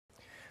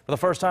For the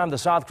first time, the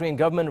South Korean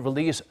government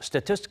released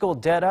statistical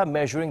data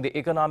measuring the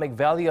economic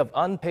value of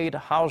unpaid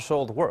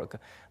household work.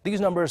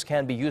 These numbers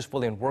can be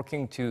useful in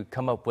working to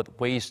come up with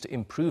ways to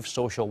improve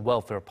social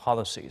welfare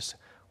policies.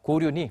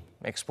 Roon-hee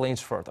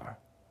explains further.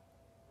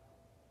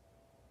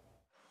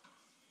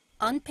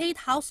 Unpaid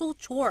household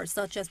chores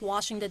such as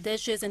washing the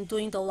dishes and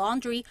doing the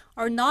laundry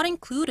are not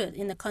included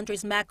in the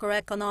country's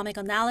macroeconomic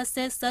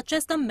analysis, such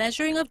as the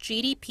measuring of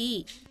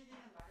GDP.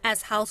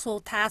 As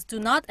household tasks do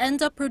not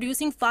end up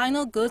producing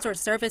final goods or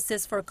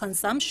services for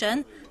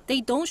consumption,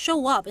 they don't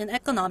show up in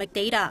economic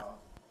data.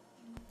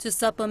 To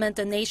supplement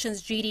the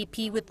nation's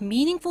GDP with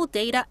meaningful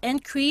data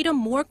and create a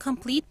more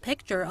complete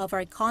picture of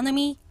our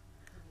economy,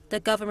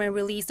 the government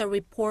released a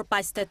report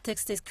by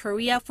Statistics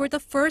Korea for the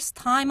first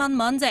time on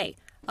Monday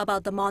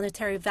about the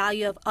monetary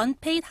value of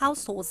unpaid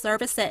household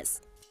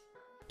services.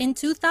 In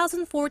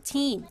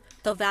 2014,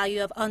 the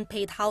value of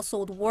unpaid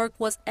household work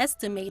was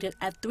estimated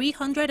at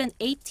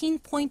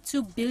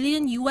 $318.2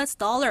 billion,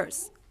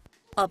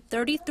 up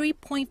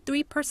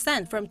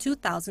 33.3% from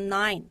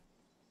 2009.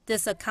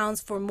 This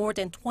accounts for more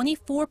than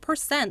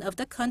 24% of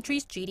the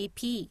country's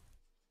GDP.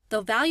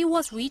 The value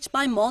was reached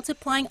by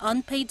multiplying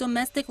unpaid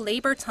domestic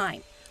labor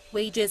time,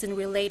 wages in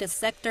related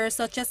sectors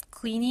such as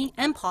cleaning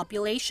and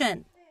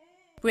population.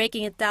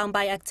 Breaking it down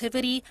by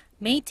activity,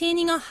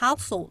 maintaining a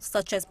household,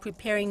 such as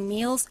preparing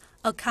meals,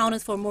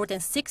 accounted for more than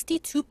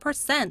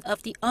 62%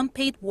 of the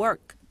unpaid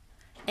work,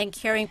 and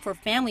caring for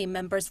family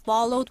members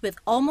followed with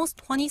almost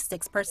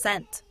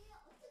 26%.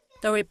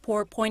 The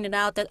report pointed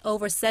out that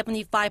over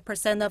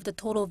 75% of the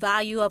total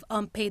value of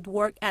unpaid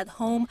work at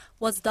home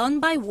was done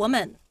by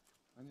women.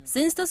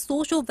 Since the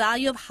social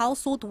value of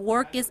household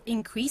work is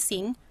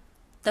increasing,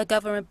 the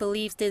government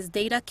believes this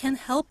data can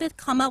help it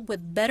come up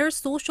with better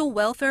social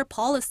welfare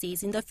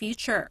policies in the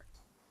future.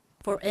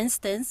 For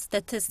instance,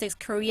 Statistics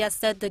Korea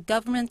said the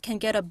government can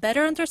get a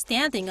better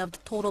understanding of the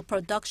total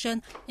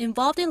production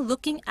involved in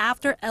looking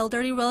after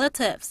elderly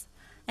relatives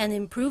and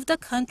improve the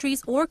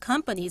country's or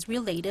companies'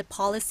 related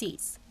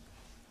policies.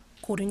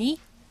 Roon-hee,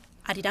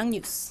 Arirang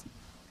News.